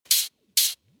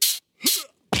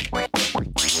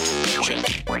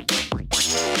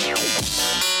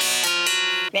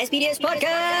ResBDS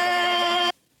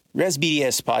Podcast!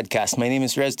 ResBDS Podcast. My name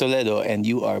is Rez Toledo and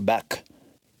you are back.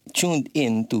 Tuned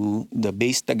in to the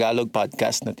Base Tagalog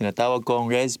Podcast na tinatawag kong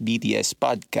ResBDS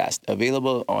Podcast.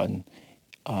 Available on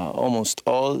almost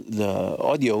all the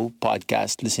audio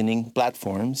podcast listening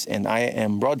platforms. And I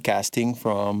am broadcasting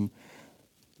from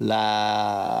not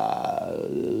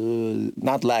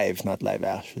live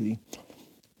actually.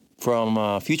 From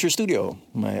Future Studio,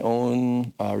 my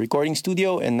own recording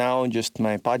studio, and now just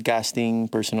my podcasting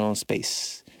personal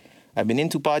space. I've been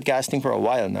into podcasting for a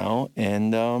while now,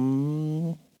 and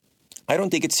I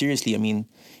don't take it seriously. I mean,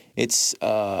 it's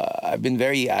I've been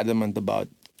very adamant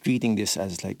about treating this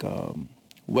as like a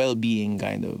well-being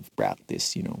kind of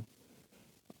practice, you know.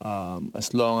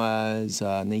 As long as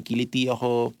nakikiliti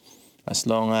ako, as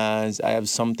long as I have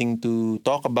something to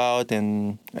talk about,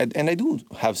 and I do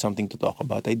have something to talk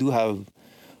about. I do have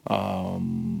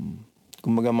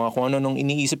kumbaga mga kung ano nung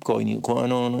iniisip ko, kung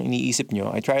ano nung iniisip nyo.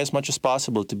 I try as much as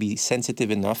possible to be sensitive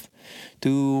enough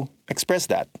to express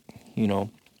that, you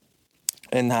know,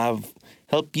 and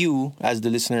help you as the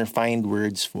listener find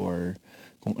words for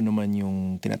kung ano man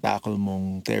yung tinatakal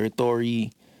mong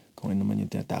territory, kung ano man yung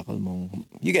tinatakal mong...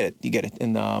 You get it.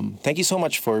 And thank you so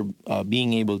much for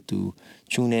being able to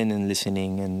tune in and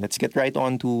listening. And let's get right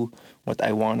on to what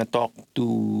I want to talk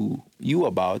to you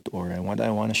about, or what I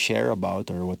want to share about,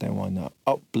 or what I want to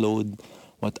upload,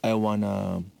 what I want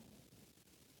to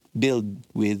build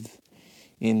with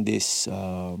in this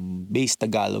Base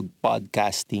Tagalog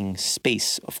podcasting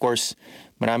space. Of course,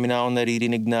 marami na akong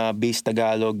naririnig na Base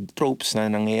Tagalog tropes na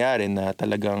nangyayari na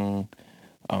talagang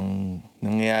ang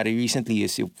nangyayari recently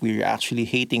is if we're actually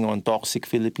hating on toxic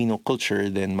Filipino culture,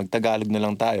 then magtagalog na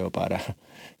lang tayo para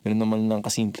yun naman lang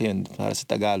kasimple yun para sa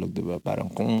Tagalog, diba? Parang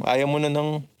kung ayaw mo na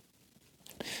ng,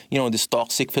 you know, this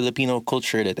toxic Filipino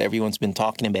culture that everyone's been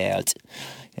talking about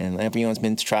and everyone's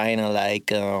been trying to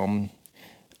like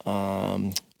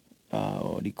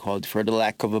what do you call it, for the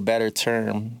lack of a better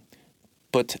term,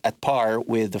 put at par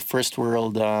with the first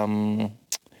world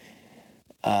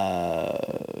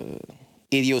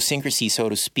idiosyncrasy, so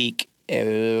to speak.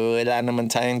 Wala naman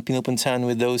tayong pinupuntahan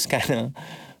with those kind of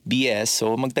BS.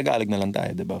 So magtagalog na lang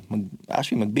tayo, diba?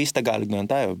 Mag-base Tagalog na lang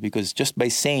tayo, because just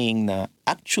by saying na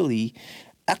actually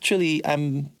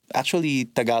I'm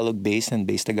actually Tagalog based and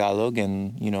base Tagalog,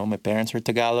 and you know my parents are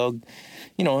Tagalog,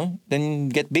 you know, then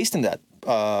get based in that.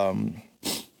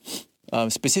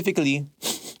 Specifically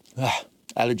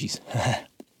allergies.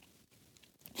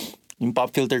 Yung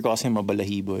pop filter ko kasi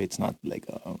mabalahibo. It's not like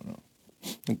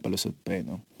nagpalusot pa, you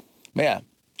know. But yeah.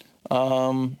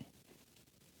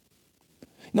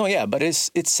 No, yeah, but it's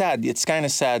sad. It's kind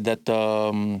of sad that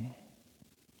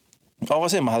ako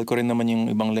kasi mahal ko rin naman yung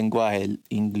ibang lengguwahe,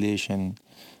 English, and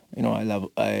you know, I love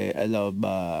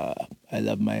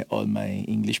my all my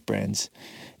English friends.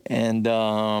 And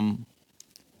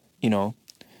you know,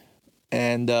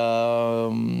 and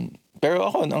pero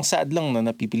ako, ang sad lang na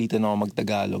napipilitan ako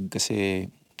mag-Tagalog kasi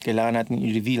kailangan natin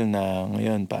i-reveal na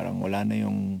ngayon parang wala na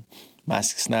yung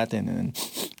masks natin,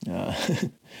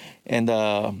 and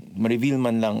ma-reveal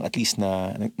man lang at least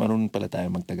na marunong pala tayo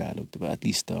mag-Tagalog, diba? At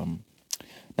least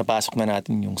napasok na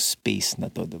natin yung space na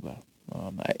to, diba?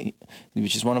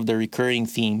 Which is one of the recurring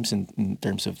themes in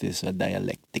terms of this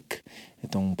dialectic.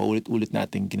 Itong paulit-ulit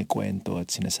natin kinikwento at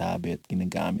sinasabi at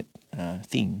ginagamit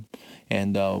thing.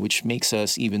 And which makes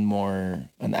us even more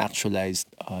an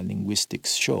actualized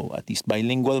linguistics show. At least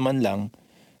bilingual man lang,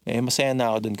 masaya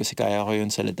na ako dun kasi kaya ko yun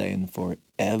salitain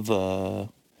forever.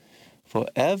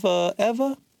 Forever,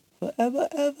 ever. Forever,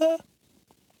 ever.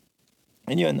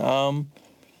 And yun,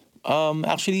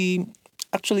 actually,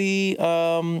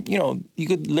 you know, you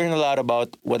could learn a lot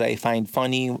about what I find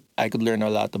funny. I could learn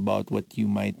a lot about what you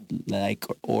might like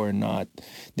or not,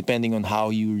 depending on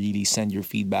how you really send your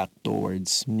feedback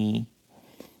towards me.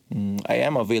 I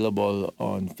am available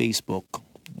on Facebook,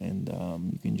 and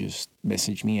you can just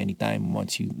message me anytime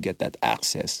once you get that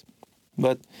access.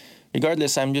 But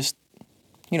regardless, I'm just,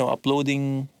 you know,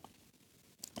 uploading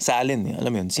salin.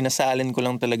 Alam mo yun, sinasalin ko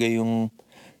lang talaga yung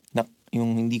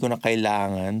hindi ko na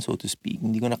kailangan, so to speak.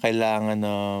 Hindi ko na kailangan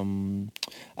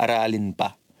aralin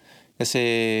pa.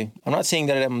 Kasi I'm not saying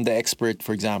that I'm the expert,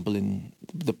 for example, in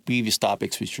the previous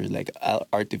topics, which are like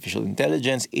artificial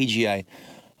intelligence, AGI.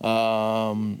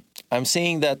 I'm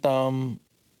saying that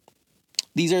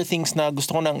these are things na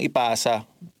gusto ko nang ipasa.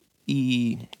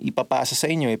 Ipapasa sa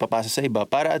inyo, ipapasa sa iba,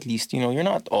 para at least, you know, you're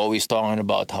not always talking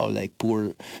about how like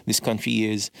poor this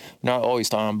country is. You're not always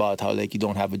talking about how like you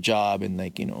don't have a job and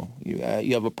like, you know,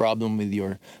 you have a problem with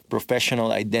your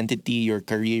professional identity, your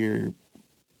career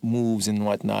moves and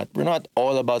whatnot. We're not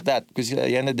all about that because at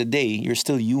the end of the day, you're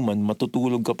still human.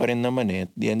 Matutulog ka pa rin naman eh.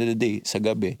 At the end of the day, sa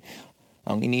gabi,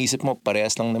 ang iniisip mo,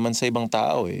 parehas lang naman sa ibang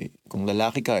tao eh. Kung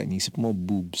lalaki ka, iniisip mo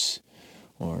boobs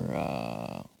or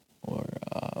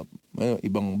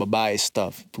ibang babae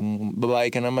stuff. Kung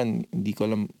babae ka naman, hindi ko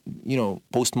alam,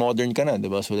 postmodern ka na,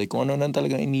 diba? So like, kung ano nang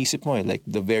talagang iniisip mo eh. Like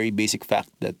the very basic fact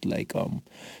that like,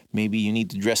 maybe you need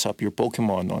to dress up your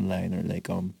Pokemon online or like,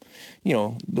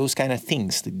 those kind of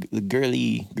things. The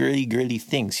girly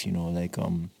things, like,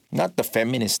 not the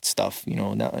feminist stuff,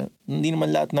 hindi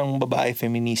naman lahat ng babae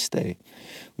feminista eh.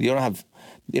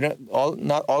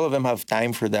 Not all of them have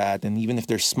time for that, and even if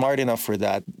they're smart enough for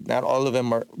that, not all of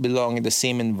them belong in the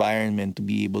same environment to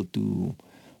be able to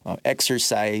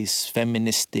exercise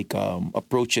feministic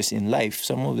approaches in life.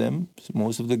 Some of them,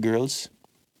 most of the girls,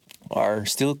 are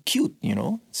still cute.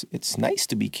 It's nice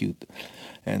to be cute,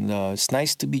 and it's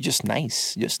nice to be just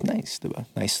nice, diba?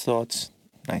 Nice thoughts,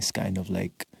 nice kind of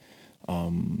like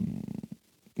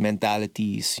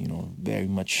mentalities, very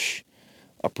much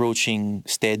approaching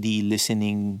steady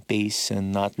listening pace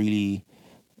and not really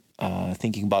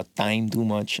thinking about time too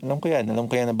much. Alam ko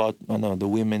yan about the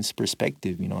women's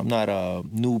perspective. I'm not a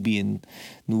newbie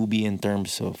in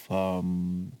terms of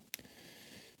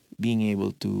being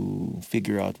able to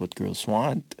figure out what girls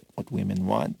want, what women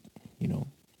want,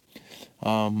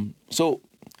 So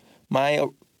my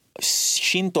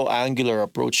Shinto angular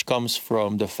approach comes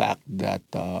from the fact that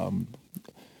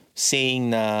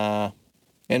saying na,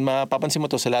 and mapapansin mo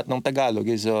to sa lahat ng Tagalog,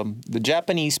 is the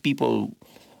Japanese people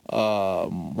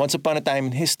once upon a time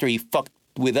in history fucked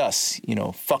with us,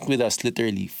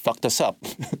 literally fucked us up.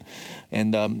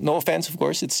 And no offense, of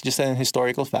course, it's just an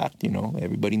historical fact,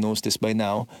 everybody knows this by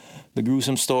now. The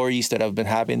gruesome stories that have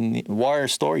been happening, war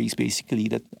stories basically,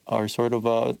 that are sort of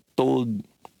told,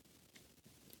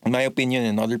 in my opinion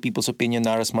and other people's opinion,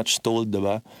 not as much told,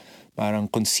 diba? Parang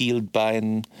concealed pa.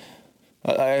 And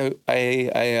I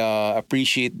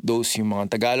appreciate those yung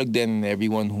mga Tagalog din,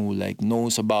 everyone who like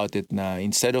knows about it, na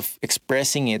instead of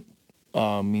expressing it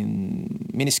in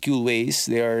minuscule ways,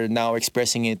 they are now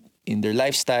expressing it in their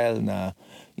lifestyle na,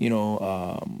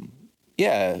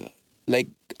 like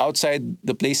outside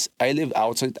the place I live,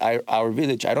 outside our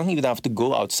village, I don't even have to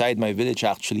go outside my village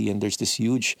actually, and there's this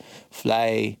huge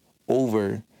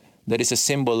flyover that is a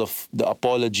symbol of the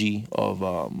apology of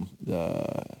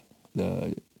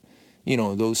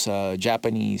those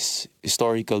Japanese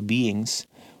historical beings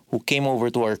who came over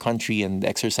to our country and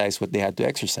exercised what they had to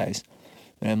exercise.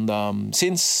 And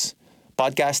since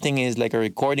podcasting is like a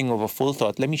recording of a full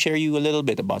thought, let me share you a little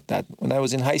bit about that. When I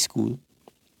was in high school,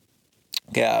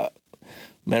 kaya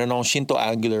meron akong Shinto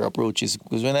angular approaches,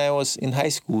 because when I was in high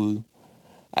school,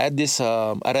 I had this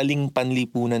araling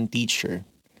panlipunan teacher.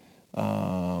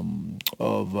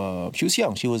 She was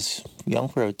young. She was young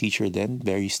for a teacher then.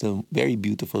 Still very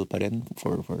beautiful pa rin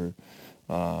for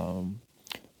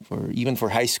even for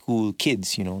high school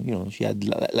kids. She had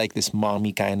like this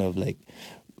mommy kind of like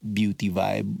beauty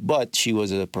vibe, but she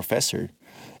was a professor,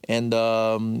 and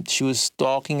she was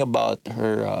talking about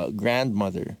her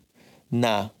grandmother,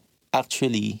 na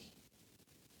actually,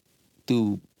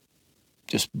 to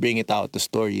just bring it out, the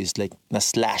story is like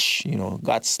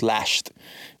got slashed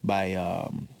by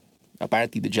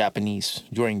apparently the Japanese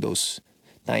during those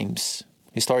times,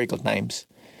 historical times.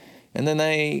 And then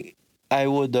I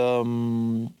would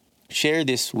share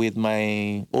this with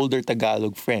my older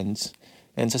Tagalog friends,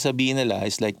 and sasabihin nila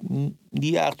is like,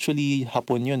 hindi actually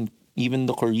Hapon yun. Even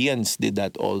the Koreans did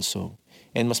that also.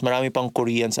 And mas marami pang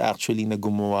Koreans actually na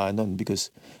gumawa nun,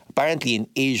 because apparently in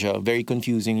Asia, very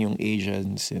confusing yung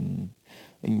Asians and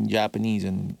Japanese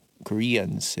and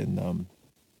Koreans, and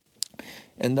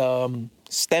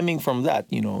stemming from that,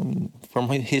 from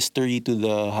history to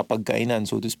the hapagkainan,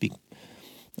 so to speak.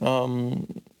 Nung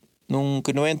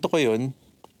kinuwento ko yun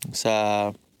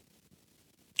sa,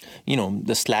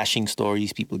 the slashing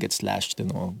stories, people get slashed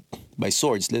and all by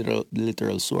swords,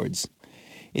 literal swords.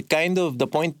 It kind of, the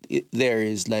point there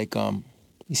is like,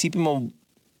 isipin mo,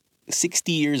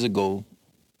 60 years ago,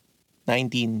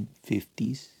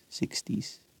 1950s,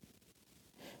 60s.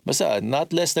 Basta,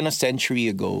 not less than a century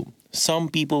ago, some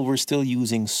people were still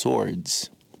using swords,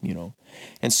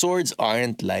 And swords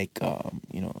aren't like,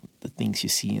 the things you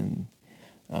see in,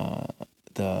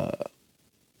 the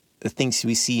things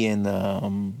we see in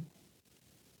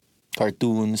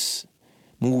cartoons,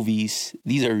 movies.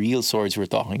 These are real swords we're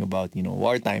talking about,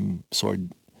 wartime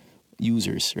sword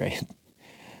users, right?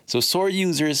 So sword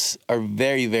users are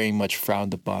very, very much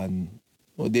frowned upon.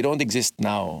 Well, they don't exist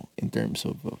now in terms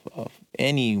of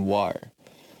any war.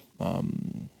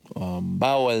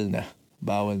 Bawal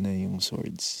na yung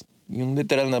swords. Yung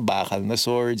literal na bakal na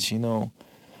swords,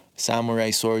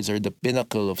 samurai swords are the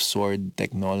pinnacle of sword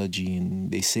technology,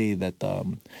 and they say that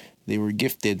they were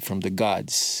gifted from the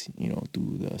gods,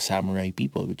 to the samurai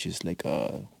people, which is like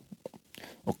a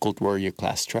occult warrior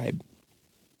class tribe.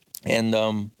 And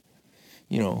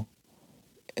you know,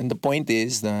 and the point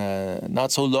is,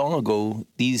 not so long ago,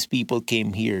 these people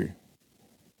came here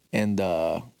and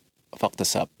fucked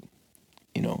us up,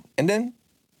 And then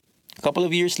a couple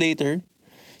of years later,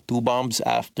 two bombs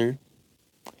after,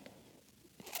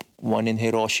 one in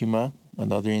Hiroshima,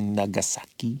 another in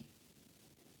Nagasaki.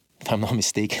 If I'm not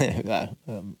mistaken, wala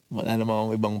namang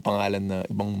akong ibang pangalan na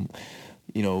ibang,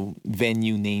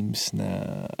 venue names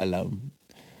na alam.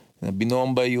 Na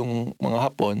binomba yung mga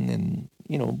Hapon, and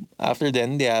after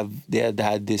then they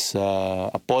had this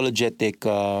apologetic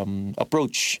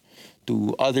approach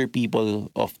to other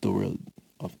people of the world,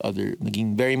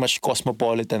 naging very much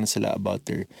cosmopolitan sila about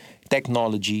their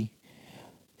technology,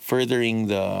 furthering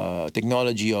the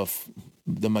technology of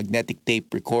the magnetic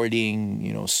tape recording,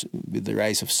 with the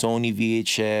rise of Sony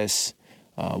VHS,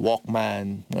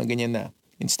 Walkman, mga ganyan na.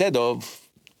 Instead of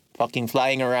fucking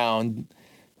flying around,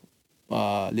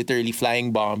 literally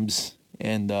flying bombs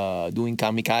and doing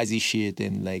kamikaze shit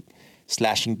and like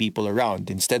slashing people around.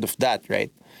 Instead of that,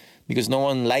 right? Because no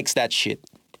one likes that shit.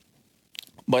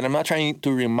 But I'm not trying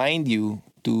to remind you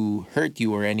to hurt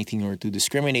you or anything, or to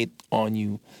discriminate on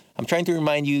you. I'm trying to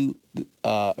remind you,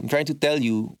 I'm trying to tell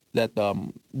you that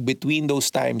between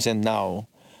those times and now,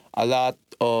 a lot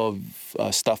of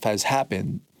stuff has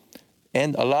happened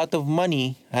and a lot of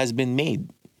money has been made,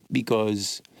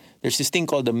 because there's this thing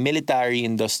called the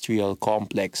military-industrial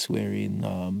complex,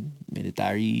 wherein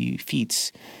military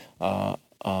feats have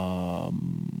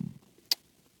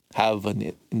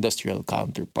an industrial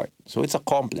counterpart. So it's a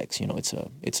complex,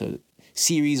 it's a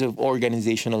series of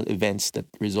organizational events that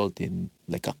result in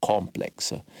like a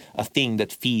complex, a thing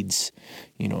that feeds,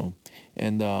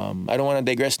 And I don't want to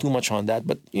digress too much on that,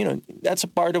 but that's a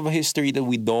part of a history that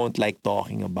we don't like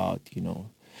talking about,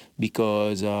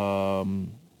 because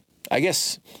I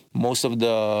guess most of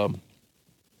the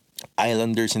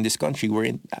islanders in this country were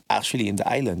actually in the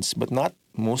islands, but not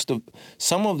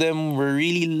some of them were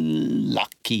really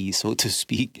lucky, so to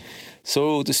speak.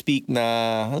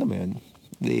 Na, alam mo yun,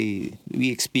 we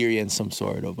experienced some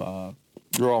sort of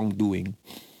wrongdoing.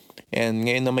 And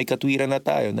ngayon na may katwiran na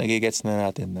tayo, nagigets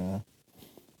na natin na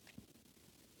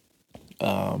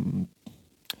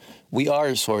we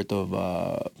are sort of,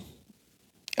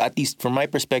 at least from my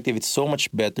perspective, it's so much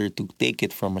better to take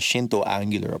it from a Shinto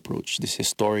angular approach, this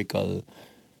historical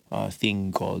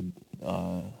thing called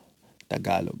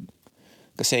Tagalog.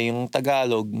 Kasi yung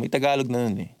Tagalog, may Tagalog na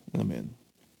nun eh. Alam mo yun?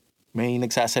 May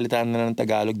nagsasalita na ng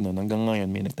Tagalog nun. Hanggang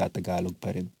ngayon, may nagtatagalog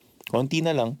pa rin. Konti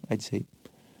na lang, I'd say.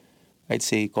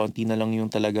 Konti na lang yung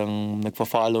talagang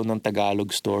nagfa-follow ng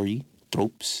Tagalog story,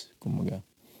 tropes, kumaga.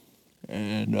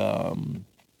 And,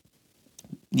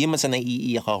 di man sa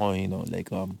naiiyak ako,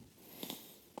 like, ano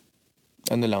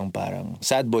lang, parang,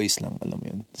 sad boys lang, alam mo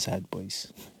yun, sad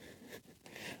boys.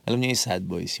 Alam niyo yung sad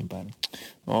boys, yung parang,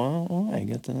 I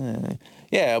get that.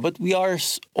 Yeah, but we are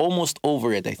almost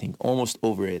over it, I think. Almost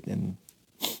over it. And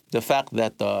the fact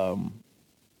that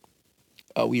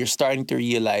we are starting to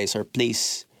realize our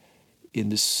place in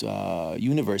this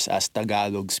universe as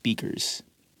Tagalog speakers,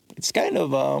 it's kind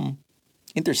of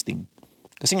interesting.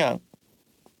 Kasi nga,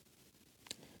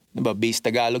 diba, base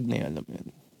Tagalog na yan.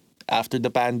 After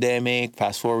the pandemic,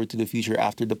 fast forward to the future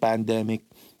after the pandemic,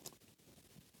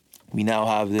 we now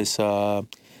have this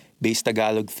base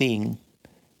Tagalog thing,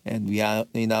 and we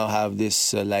now have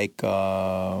this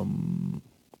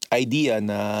idea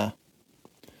na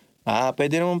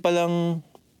pwede naman palang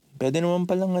pwede naman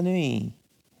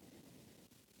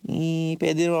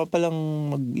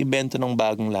mag-invento ng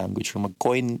bagong language or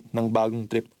mag-coin ng bagong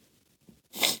trip.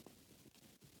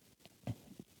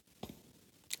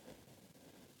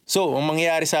 So, ang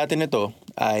mangyayari sa atin ito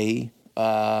ay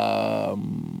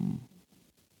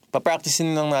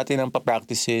papracticein lang natin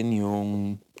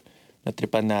yung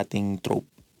natripan nating trope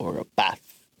or path.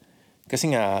 Kasi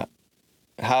nga,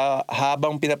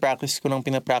 habang pinapractice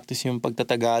yung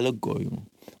pagtatagalog ko, yung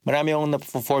marami akong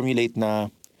na-formulate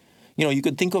na, you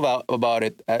could think about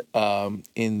it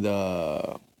in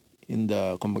the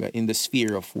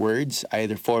sphere of words,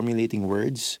 either formulating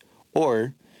words,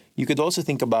 or you could also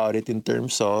think about it in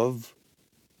terms of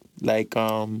like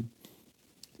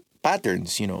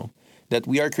patterns, that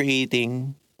we are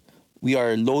creating, we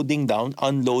are loading down,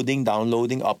 unloading,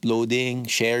 downloading, uploading,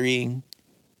 sharing,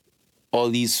 all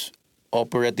these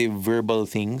operative verbal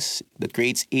things that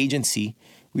creates agency.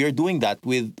 We are doing that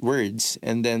with words,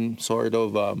 and then sort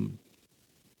of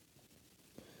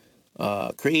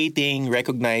creating,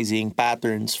 recognizing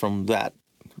patterns from that.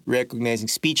 Recognizing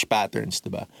speech patterns,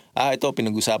 diba? Ito,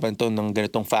 pinag-usapan to ng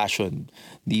ganitong fashion.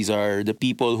 These are the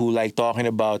people who like talking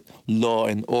about law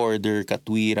and order,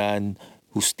 katwiran,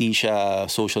 hustisya,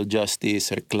 social justice,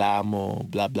 reklamo,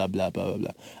 blah, blah, blah, blah, blah,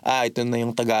 blah. Ito na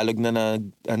yung Tagalog na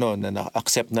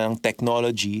na-accept na ng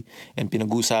technology and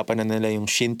pinag-usapan na nila yung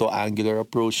Shinto angular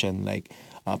approach and like,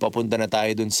 papunta na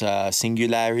tayo dun sa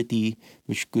singularity,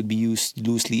 which could be used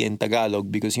loosely in Tagalog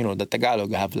because, the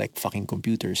Tagalog have like fucking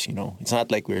computers, It's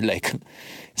not like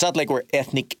it's not like we're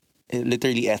ethnic,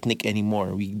 literally ethnic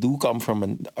anymore. We do come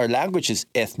from our language is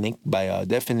ethnic by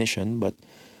definition, but,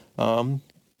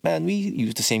 man, we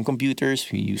use the same computers,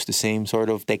 we use the same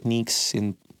sort of techniques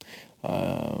in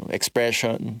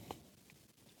expression.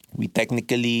 We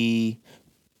technically,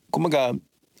 kumaga,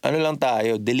 lang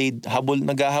tayo,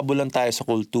 naghahabol lang tayo sa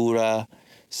kultura,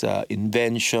 sa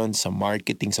invention, sa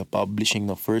marketing, sa publishing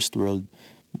ng first world.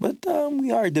 But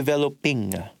we are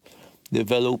developing.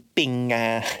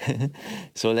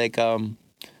 So like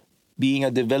being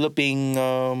a developing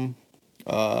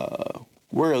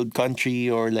world,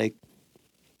 country, or like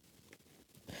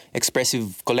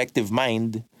expressive collective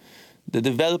mind, the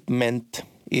development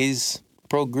is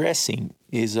progressing,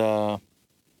 is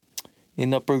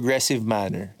in a progressive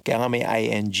manner. Kaya nga may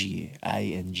ing.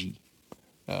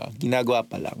 Ginagawa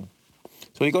pa lang.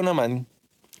 So ikaw naman,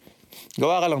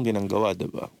 gawa ka lang din ng gawa,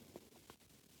 diba?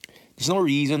 There's no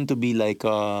reason to be like,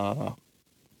 alam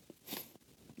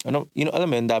mo,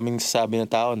 ang daming sasabi na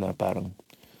tao na parang,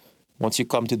 once you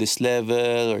come to this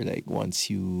level, or like once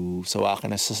you sawa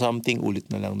ka na sa something, ulit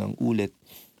na lang ng ulit.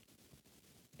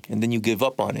 And then you give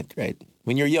up on it, right?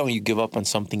 When you're young, you give up on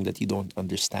something that you don't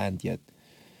understand yet.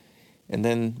 And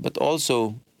then, but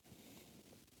also,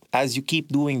 as you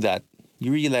keep doing that,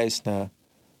 you realize na,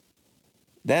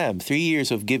 damn, 3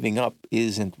 years of giving up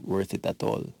isn't worth it at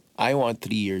all. I want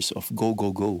 3 years of go,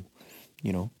 go, go,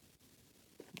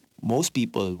 Most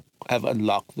people have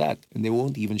unlocked that, and they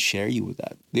won't even share you with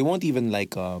that. They won't even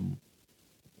like, no,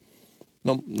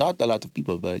 not a lot of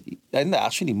people, but, and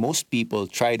actually, most people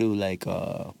try to like,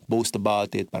 boast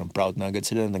about it, parang proud na agad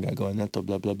sila, nagagawa na to,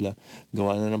 blah, blah, blah,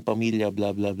 gawa na ng pamilya,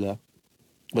 blah, blah, blah.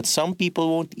 But some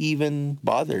people won't even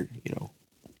bother,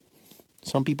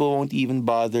 Some people won't even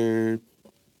bother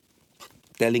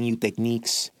telling you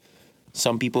techniques.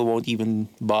 Some people won't even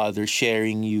bother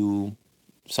sharing you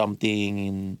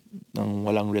something ng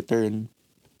walang return.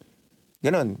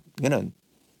 Ganon.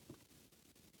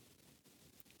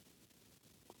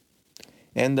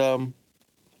 And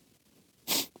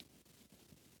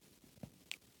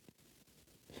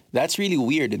that's really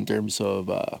weird in terms of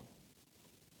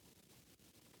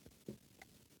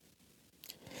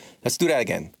let's do that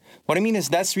again. What I mean is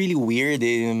that's really weird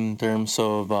in terms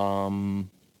of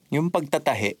yung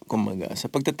pagtatahi, kumaga,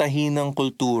 sa pagtatahi ng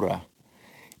kultura.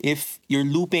 If you're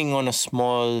looping on a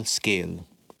small scale,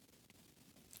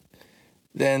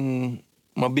 then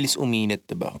mabilis uminit,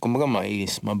 diba? Kumbaga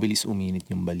mabilis uminit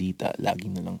yung balita. Lagi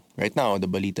na lang. Right now, the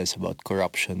balita is about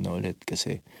corruption na ulit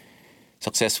kasi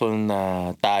successful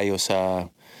na tayo sa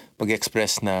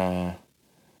pag-express na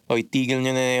tigil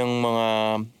nyo na yung mga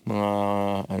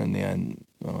ano na yan,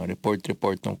 mga report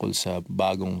tungkol sa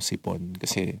bagong sipon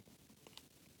kasi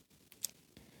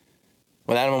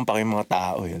wala namang paki mga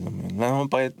tao.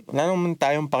 Wala naman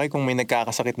tayong paki kung may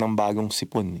nagkakasakit ng bagong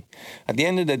sipon. At the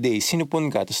end of the day, sinupon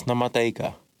ka, tapos namatay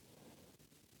ka.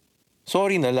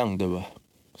 Sorry na lang, diba?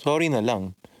 Sorry na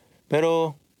lang.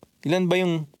 Pero, ilan ba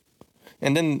yung...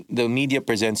 And then, the media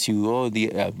presents you,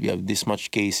 you have this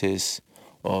much cases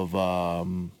of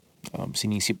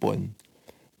sinisipon.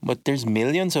 But there's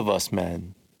millions of us,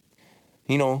 man.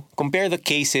 Compare the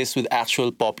cases with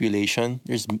actual population.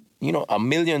 There's, a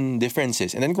million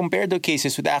differences. And then compare the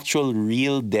cases with actual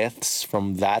real deaths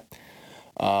from that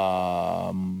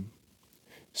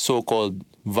so-called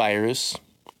virus.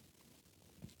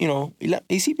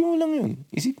 Isipin mo lang yun.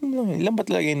 Ilan ba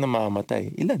talaga yung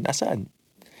namamatay? Ilan? Asaan?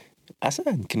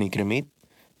 Kinikremate?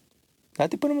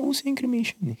 Dati pa naman uso yung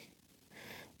cremation eh.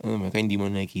 Kaya hindi mo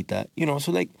nakikita.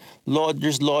 So like,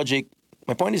 there's logic.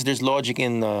 My point is there's logic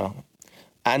in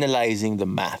analyzing the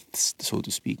maths, so to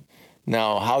speak.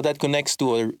 Now, how that connects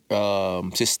to a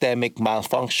systemic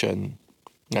malfunction,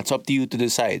 that's up to you to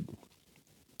decide.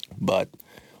 But,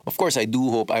 of course,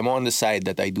 I'm on the side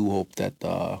that I do hope that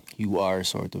you are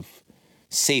sort of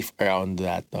safe around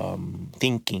that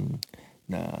thinking.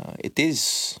 Na it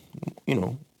is,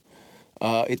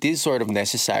 it is sort of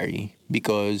necessary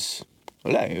because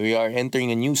we are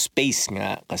entering a new space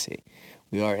nga kasi.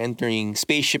 We are entering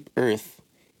Spaceship Earth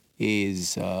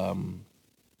is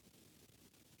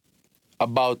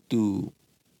about to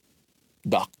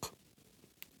dock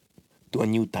to a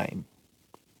new time.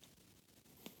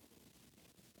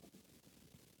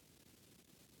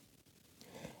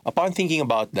 Upon thinking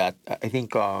about that, I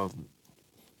think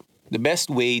the best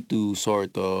way to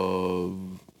sort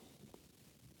of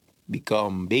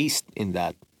become based in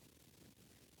that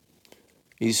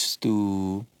is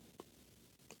to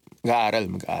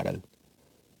mag-aaral.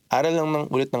 Aral lang ng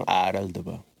ulit ng aral,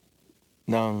 diba?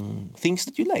 Ng things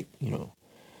that you like,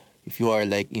 If you are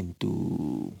like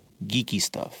into geeky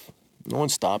stuff, no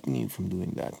one's stopping you from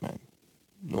doing that, man.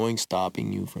 No one's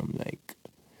stopping you from like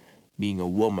being a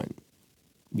woman,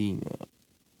 being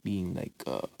like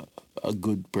a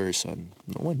good person.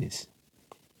 No one is.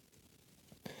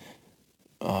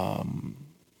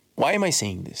 Why am I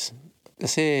saying this?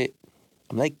 Kasi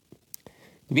I'm like,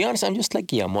 to be honest, I'm just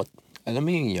like yamot. Alam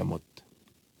mo yung yamot?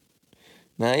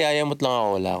 Nayayamot lang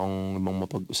ako, wala akong ibang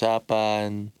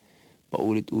mapag-usapan,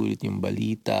 paulit-ulit yung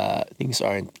balita, things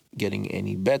aren't getting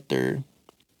any better.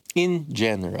 In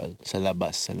general, sa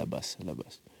labas.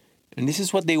 And this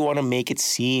is what they want to make it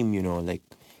seem, like,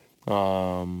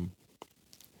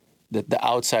 that the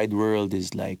outside world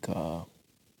is like,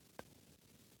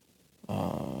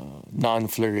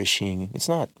 non-flourishing. It's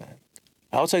not, man.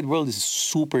 Outside world is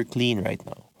super clean right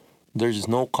now. There's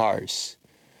no cars.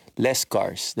 Less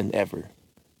cars than ever.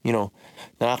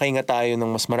 Nakakahinga tayo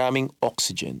ng mas maraming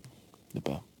oxygen.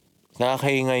 Diba?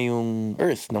 Nakakahinga yung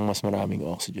earth ng mas maraming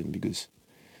oxygen because,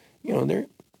 there.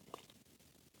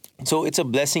 So it's a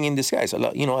blessing in disguise. A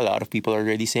lot of people are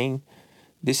already saying,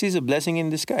 this is a blessing in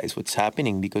disguise. What's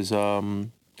happening? Because,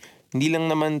 hindi lang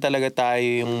naman talaga tayo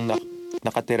yung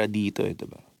nakatira dito,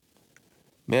 diba?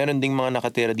 Meron ding mga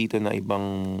nakatira dito na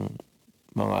ibang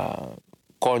mga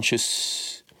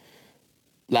conscious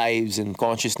lives and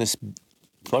consciousnesses.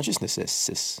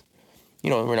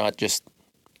 We're not just,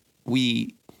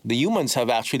 the humans have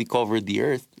actually covered the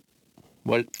earth.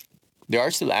 Well, there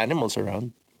are still animals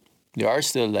around. There are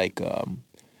still like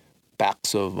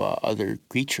packs of other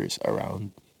creatures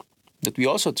around that we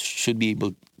also should be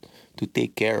able to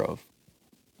take care of.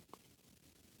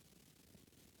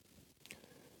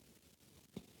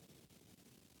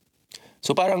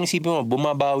 So parang isipin mo,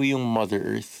 bumabawi yung Mother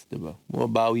Earth, diba?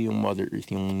 Bumabawi yung Mother Earth,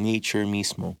 yung nature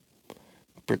mismo.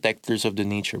 Protectors of the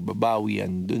nature, babawi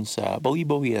yan dun sa,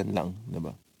 bawi-bawian lang,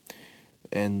 diba?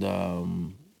 And,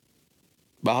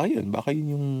 baka yun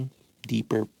yung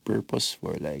deeper purpose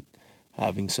for like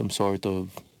having some sort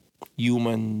of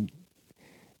human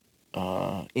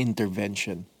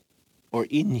intervention or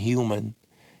inhuman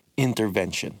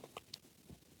intervention.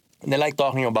 And I like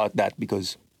talking about that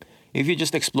because if you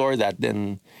just explore that,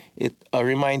 then it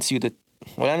reminds you that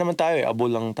wala naman tayo,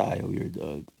 abo lang tayo. We're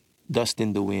the dust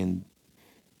in the wind.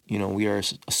 We are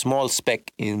a small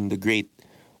speck in the great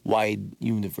wide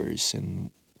universe, and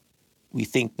we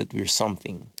think that we're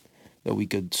something, that we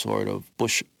could sort of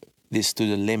push this to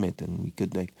the limit, and we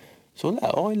could like, so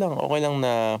wala, okay lang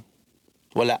na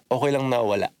wala, okay lang na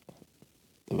wala.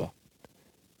 Diba?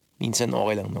 Minsan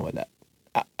okay lang na wala.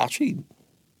 Actually,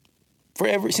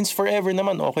 since forever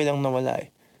naman, okay lang na wala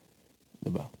eh.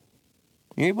 Diba?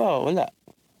 Yung iba, wala.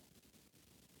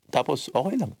 Tapos,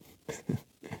 okay lang.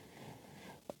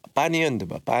 Paano yun,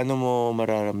 diba? Paano mo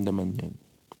mararamdaman yun?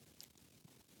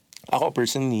 Ako,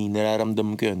 personally,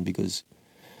 nararamdaman ko yun because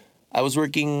I was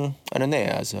working,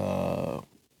 as a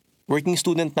working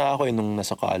student na ako nung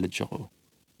nasa college ako.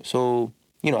 So,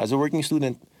 as a working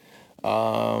student,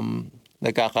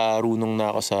 nagkakarunong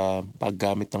na ako sa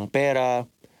paggamit ng pera.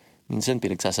 Minsan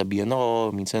pinagsasabihan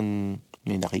ako, minsan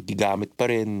may nakikigamit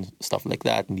pa rin, stuff like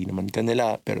that. Hindi naman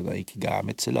kanila, pero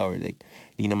nakikigamit sila. Or like,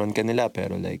 hindi naman kanila,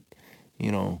 pero like,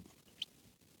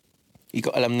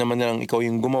 ikaw, alam naman na lang ikaw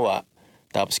yung gumawa.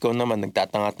 Tapos ikaw naman,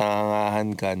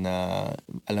 nagtatanga-tangahan ka na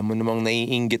alam mo namang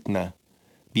naiinggit na.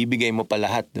 Bibigay mo pa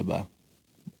lahat, diba?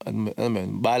 Alam mo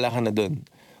yun, bahala ka na dun.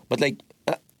 But like,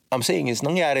 I'm saying is,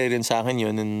 nangyari rin sa akin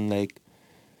yun. And like,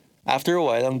 after a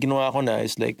while, ang ginawa ko na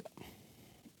is like,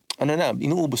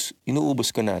 inuubos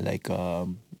ko na. Like,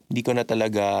 hindi ko na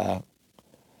talaga,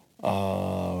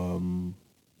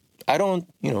 I don't,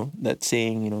 that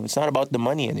saying, it's not about the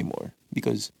money anymore.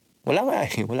 Because, wala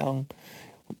akong,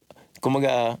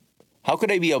 kumaga, how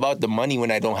could I be about the money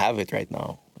when I don't have it right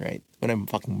now, right? When I'm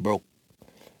fucking broke.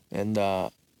 And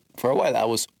for a while, I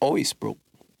was always broke.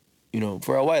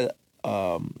 For a while,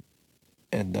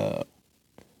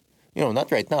 not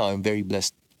right now. I'm very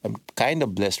blessed. I'm kind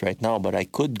of blessed right now, but I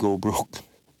could go broke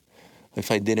if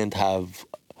I didn't have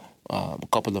a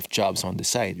couple of jobs on the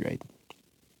side, right?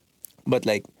 But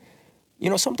like,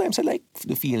 sometimes I like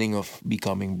the feeling of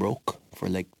becoming broke for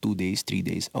like 2 days, 3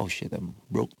 days. Oh shit, I'm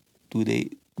broke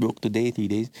broke today, 3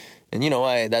 days. And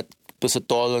that puts a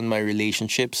toll on my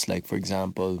relationships. Like, for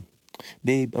example,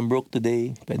 babe, I'm broke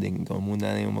today. Pwedeng ikaw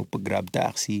muna na yung magpag-grab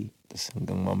taxi. Tapos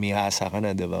hanggang mamihasa ka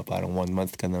na, diba? Parang 1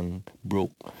 month ka nang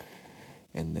broke.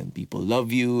 And then people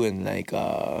love you, and like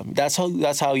that's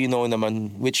how you know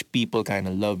naman which people kind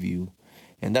of love you.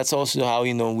 And that's also how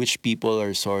you know which people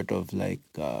are sort of like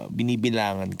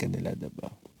binibilangan ka nila,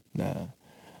 diba? Na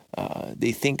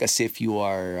they think as if you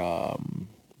are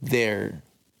their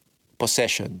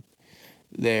possession,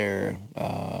 their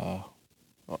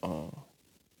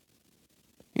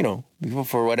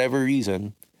for whatever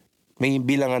reason, may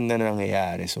bilangan na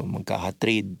nangyayari. So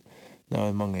magkaka-trade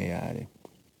na mangyayari.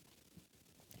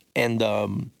 And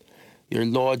your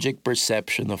logic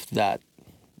perception of that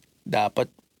dapat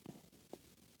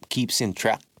keeps in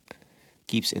track,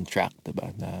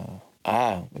 diba? Na,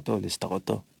 ito, lista ko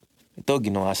to. Ito,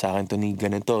 ginawa sa akin to ni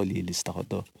ganito, lilista ko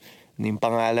to. Ano yung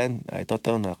pangalan? Ito,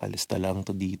 nakalista lang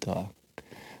to dito.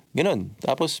 Ganon.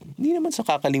 Tapos, hindi naman sa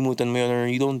kakalimutan mo yun, or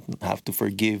you don't have to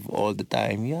forgive all the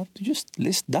time. You have to just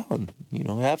list down. You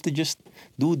have to just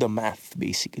do the math,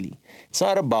 basically. It's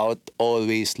not about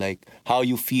always like how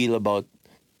you feel about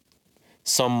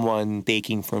someone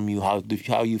taking from you, how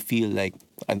you feel like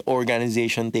an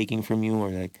organization taking from you, or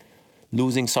like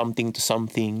losing something to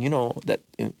something, that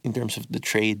in terms of the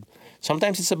trade.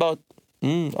 Sometimes it's about,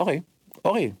 okay,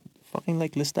 fucking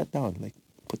like list that down. Like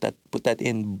put that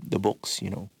in the books,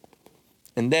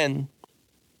 And then,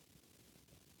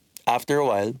 after a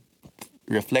while,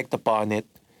 reflect upon it.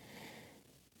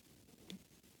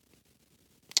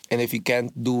 And if you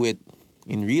can't do it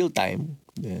in real time,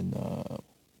 then,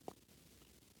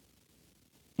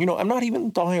 I'm not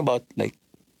even talking about like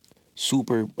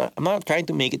I'm not trying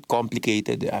to make it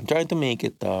complicated. I'm trying to make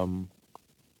it, the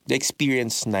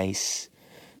experience nice.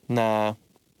 Na,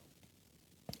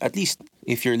 at least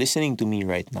if you're listening to me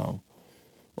right now,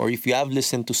 or if you have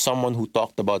listened to someone who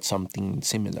talked about something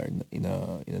similar in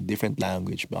a different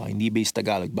language, baka hindi based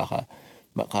Tagalog, baka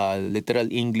literal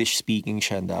English speaking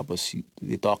siya, tapos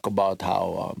they talk about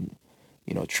how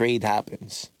trade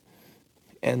happens,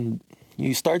 and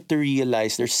you start to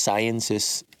realize there's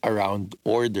sciences around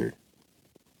order.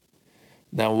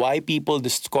 Now, why people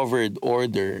discovered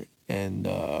order, and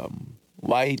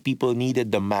why people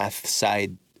needed the math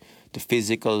side, the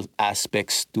physical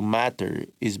aspects to matter,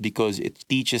 is because it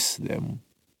teaches them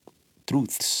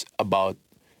truths about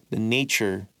the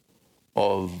nature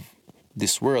of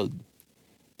this world.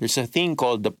 There's a thing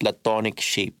called the Platonic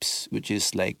shapes, which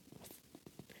is like,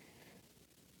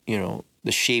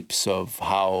 the shapes of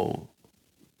how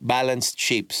balanced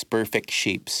shapes, perfect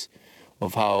shapes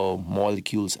of how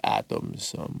molecules,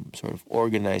 atoms sort of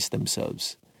organize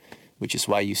themselves, which is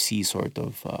why you see sort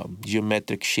of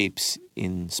geometric shapes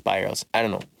in spirals. I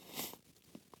don't know.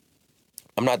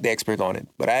 I'm not the expert on it,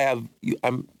 but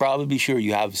I'm probably sure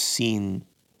you have seen,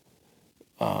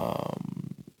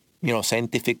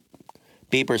 scientific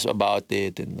papers about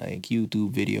it and like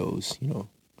YouTube videos.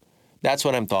 That's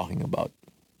what I'm talking about.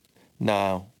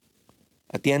 Now,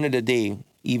 at the end of the day,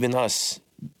 even us,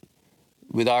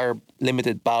 with our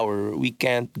limited power, we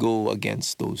can't go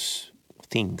against those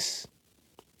things.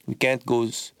 We can't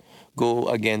go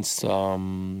against,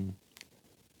 even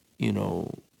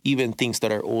things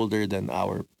that are older than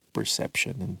our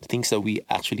perception, and things that we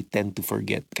actually tend to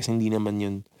forget kasi hindi naman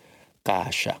yun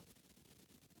kasya.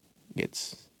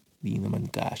 Gets? Hindi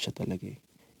naman kasya talaga eh.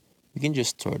 We can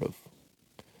just sort of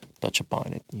touch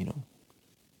upon it,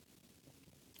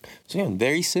 So yun,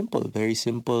 very simple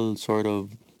sort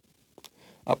of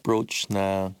approach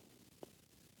na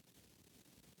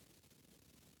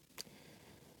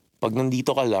pag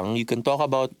nandito ka lang, you can talk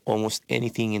about almost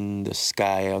anything in the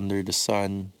sky, under the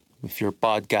sun. If you're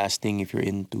podcasting, if you're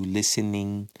into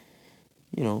listening,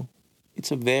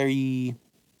 it's a very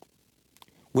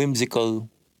whimsical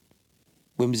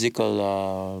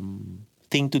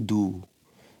thing to do.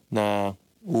 Na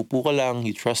upo ka lang,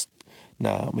 you trust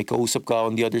na may kausap ka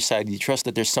on the other side, you trust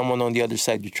that there's someone on the other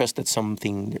side, you trust that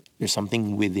there's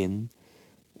something within.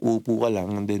 Upo ka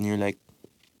lang, and then you're like,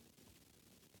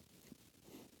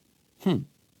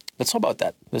 let's talk about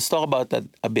that. Let's talk about that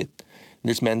a bit.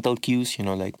 There's mental cues,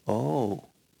 like, oh,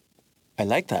 I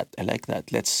like that.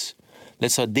 Let's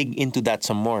dig into that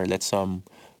some more. Let's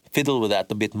fiddle with that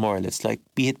a bit more. Let's like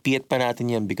pihit pa natin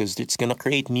yan, because it's gonna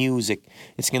create music.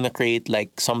 It's gonna create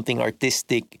like something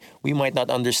artistic. We might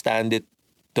not understand it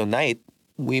tonight.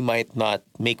 We might not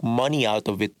make money out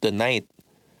of it tonight,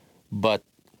 but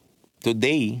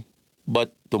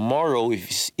tomorrow,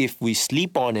 if we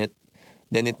sleep on it,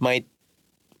 then it might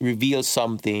reveal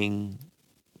something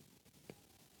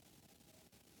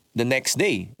the next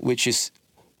day, which is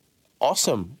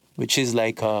awesome, which is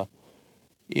like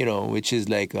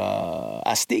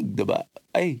astig, diba?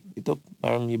 Ay, ito,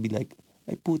 parang you'd be like,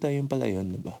 ay puta, yun pala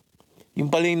yun, diba? Yung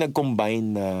pala yung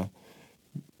nag-combine na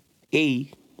A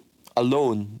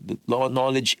alone, the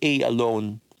knowledge A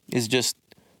alone is just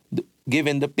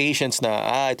given the patience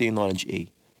na, ito yung knowledge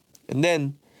A. And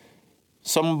then,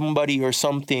 somebody or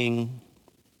something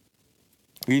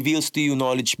reveals to you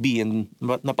knowledge B and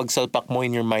napagsalpak mo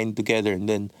in your mind together and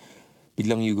then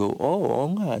biglang you go, oo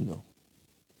nga, no.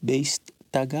 Based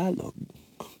Tagalog.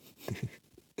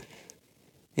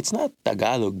 It's not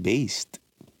Tagalog-based.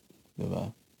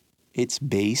 Diba? It's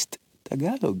based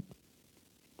Tagalog.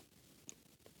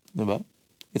 Diba?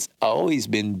 It's always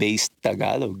been based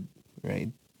Tagalog,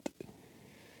 right?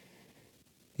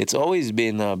 It's always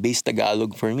been based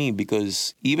Tagalog for me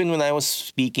because even when I was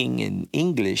speaking in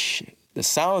English, the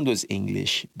sound was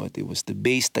English, but it was the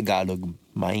base Tagalog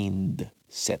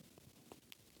mindset.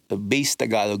 The base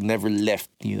Tagalog never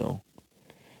left,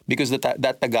 because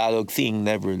that Tagalog thing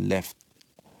never left.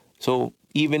 So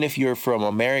even if you're from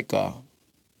America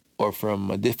or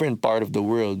from a different part of the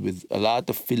world with a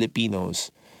lot of Filipinos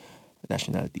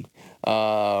nationality,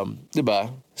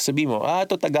 diba? Sabi mo,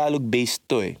 ito Tagalog-based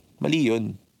to eh. Mali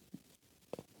yun.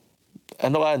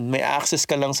 May access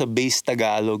ka lang sa base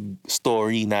Tagalog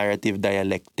story, narrative,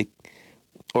 dialectic.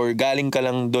 Or galing ka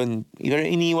lang doon,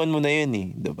 iniwan mo na yun eh,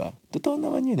 diba? Totoo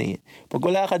naman yun eh. Pag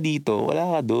wala ka dito, wala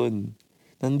ka doon.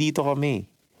 Nandito kami.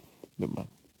 Diba?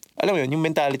 Alam mo yun, yung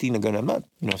mentality na gano'n. I'm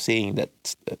not, saying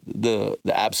that's the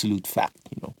absolute fact,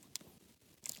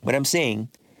 But I'm saying,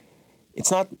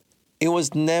 it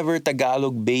was never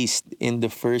Tagalog-based in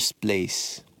the first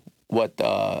place. What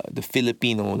the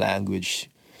Filipino language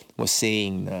was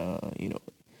saying na,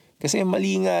 kasi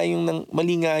mali nga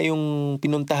yung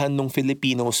pinuntahan ng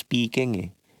Filipino speaking eh.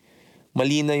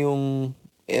 Mali na yung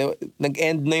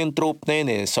nag-end na yung trope na yun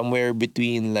eh, somewhere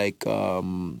between like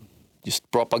just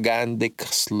propagandic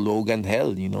slogan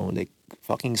hell, like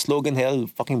fucking slogan hell,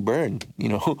 fucking burn,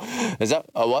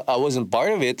 I wasn't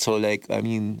part of it, so like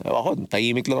ako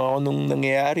tahimik lang ako nung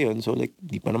nangyayari yun, so like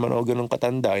di pa naman ako ganun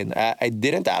katanda, and I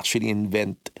didn't actually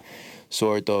invent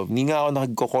sort of, hindi nga ako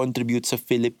nagko-contribute sa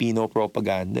Filipino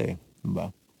propaganda eh,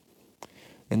 diba?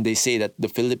 And they say that the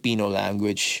Filipino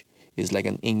language is like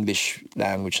an English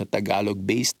language na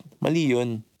Tagalog-based. Mali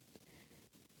yun.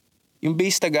 Yung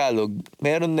base Tagalog,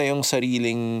 meron na yung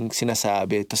sariling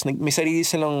sinasabi, tapos may sarili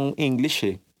silang English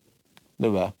eh.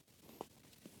 Diba?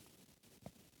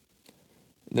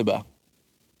 Diba?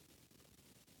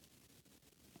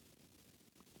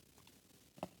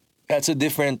 That's a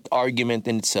different argument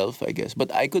in itself, I guess.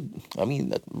 But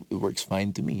that works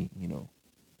fine to me,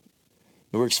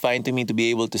 It works fine to me to be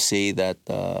able to say that,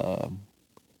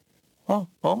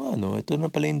 ito na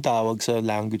pala yung tawag sa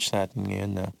language natin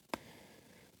ngayon na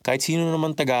kahit sino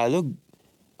naman Tagalog,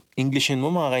 Englishin mo,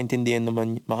 makakaintindi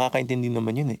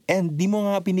naman yun eh. And di mo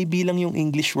nga binibilang yung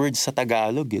English words sa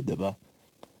Tagalog eh, diba?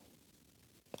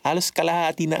 Halos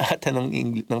kalahati na ata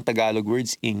ng Tagalog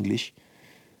words, English.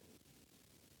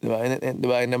 Diba? And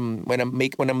when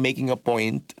I'm making a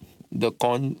point,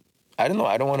 I don't know,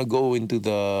 I don't want to go into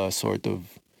the sort of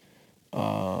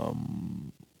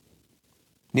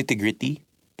nitty-gritty,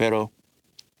 pero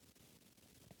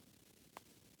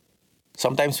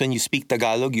sometimes when you speak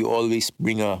Tagalog, you always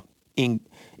bring a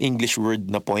English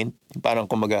word na point. Parang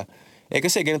kumaga,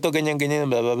 kasi ganito, ganyan,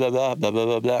 blah, blah, blah, blah, blah, blah,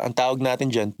 blah, blah. Ang tawag natin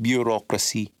dyan,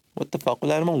 bureaucracy. What the fuck?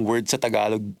 Wala namang word sa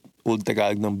Tagalog, Old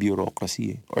Tagalog ng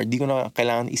bureaucracy eh. Or di ko na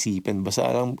kailangan isipin.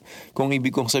 Basta lang, kung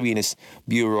ibig kong sabihin is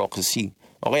bureaucracy.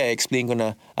 Okay, explain ko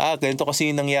na, ganito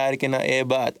kasi yung nangyari kina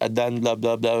Eva at Adan, blah,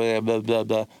 blah, blah, blah, blah, blah,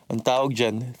 blah. Ang tawag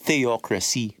dyan,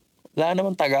 theocracy. Wala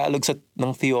namang Tagalog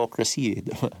ng theocracy eh.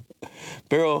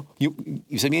 Pero, yung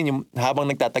sabihin, habang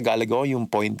nagtatagalog ako, yung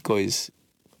point ko is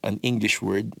an English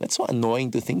word. That's so annoying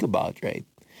to think about, right?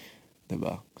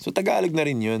 Diba? So, Tagalog na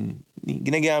rin yun.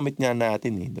 Ginagamit nga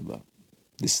natin eh, diba?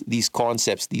 These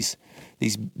concepts, these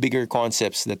bigger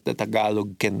concepts that the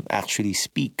Tagalog can actually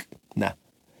speak na.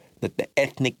 That the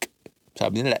ethnic,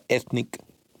 sabi nila, ethnic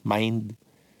mind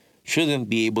shouldn't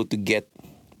be able to get,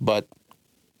 but,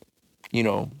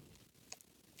 the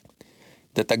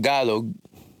Tagalog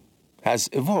has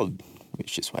evolved,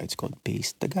 which is why it's called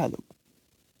base Tagalog.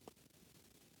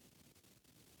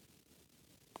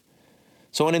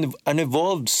 So an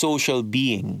evolved social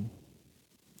being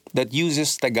that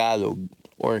uses Tagalog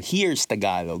or hears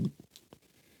Tagalog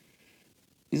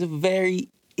is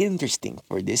very interesting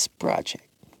for this project.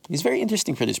 It's very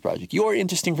interesting for this project. You're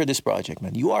interesting for this project,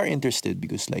 man. You are interested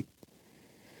because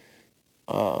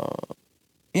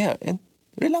and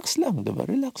relax lang, diba?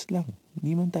 Relax lang.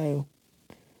 Hindi man tayo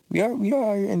we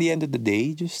are in the end of the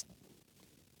day just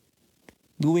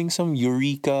doing some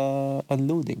eureka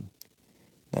unloading.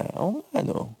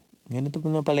 Ano, ganito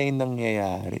na pala yung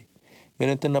nangyayari.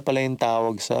 Ganito na pala yung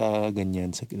tawag sa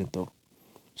ganyan, sa ganito.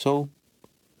 So,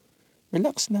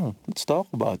 relax lang. Let's talk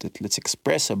about it. Let's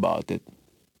express about it.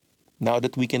 Now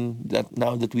that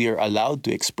we are allowed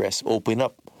to express, open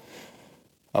up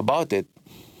about it,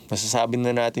 nasasabi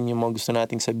na natin yung mga gusto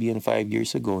nating sabihin 5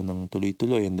 years ago ng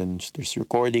tuloy-tuloy, and then there's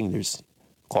recording, there's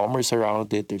commerce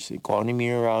around it, there's economy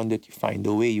around it. You find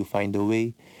a way,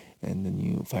 and then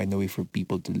you find a way for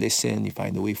people to listen, you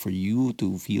find a way for you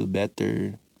to feel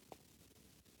better.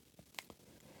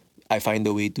 I find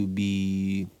a way to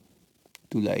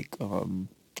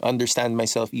understand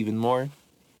myself even more,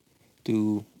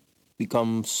 to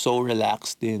become so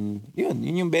relaxed in, yun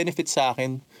yung benefits sa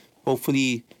akin.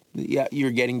 Hopefully, yeah,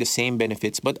 you're getting the same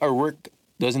benefits, but our work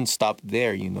doesn't stop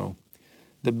there,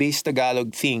 The base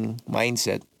Tagalog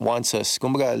mindset wants us,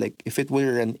 kumbaga, like, if it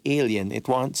were an alien, it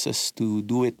wants us to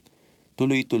do it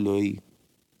tuloy-tuloy.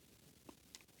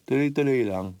 Tuloy-tuloy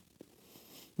lang.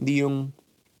 Hindi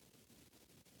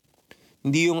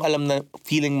yung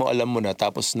feeling mo alam mo na,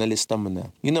 tapos nalista mo na.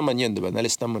 Yun naman yun, diba?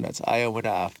 Nalista mo na, ayaw mo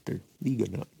na after. Hindi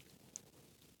gano'n.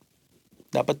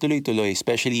 Dapat tuloy-tuloy,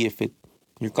 especially if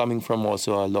you're coming from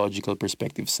also a logical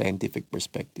perspective, scientific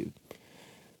perspective.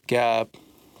 Kaya,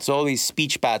 it's always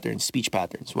speech patterns.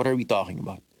 What are we talking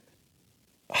about?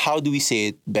 How do we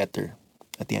say it better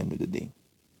at the end of the day?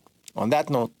 On that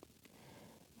note,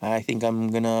 I think I'm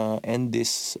gonna end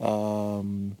this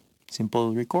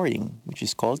simple recording, which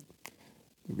is called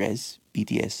Res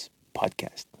BTS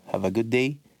Podcast. Have a good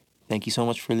day. Thank you so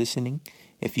much for listening.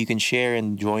 If you can share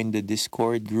and join the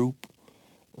Discord group,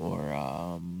 or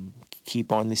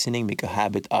keep on listening, make a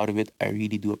habit out of it, I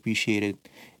really do appreciate it.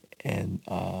 And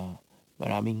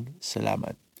maraming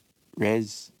salamat.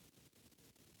 Res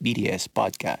BTS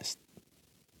Podcast.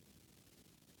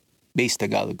 Base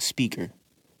Tagalog speaker.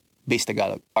 Base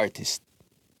Tagalog artist.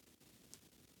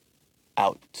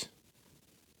 Out.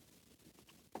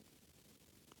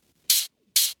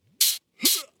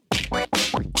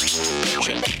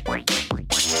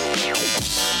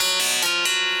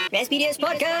 Res BTS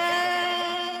Podcast!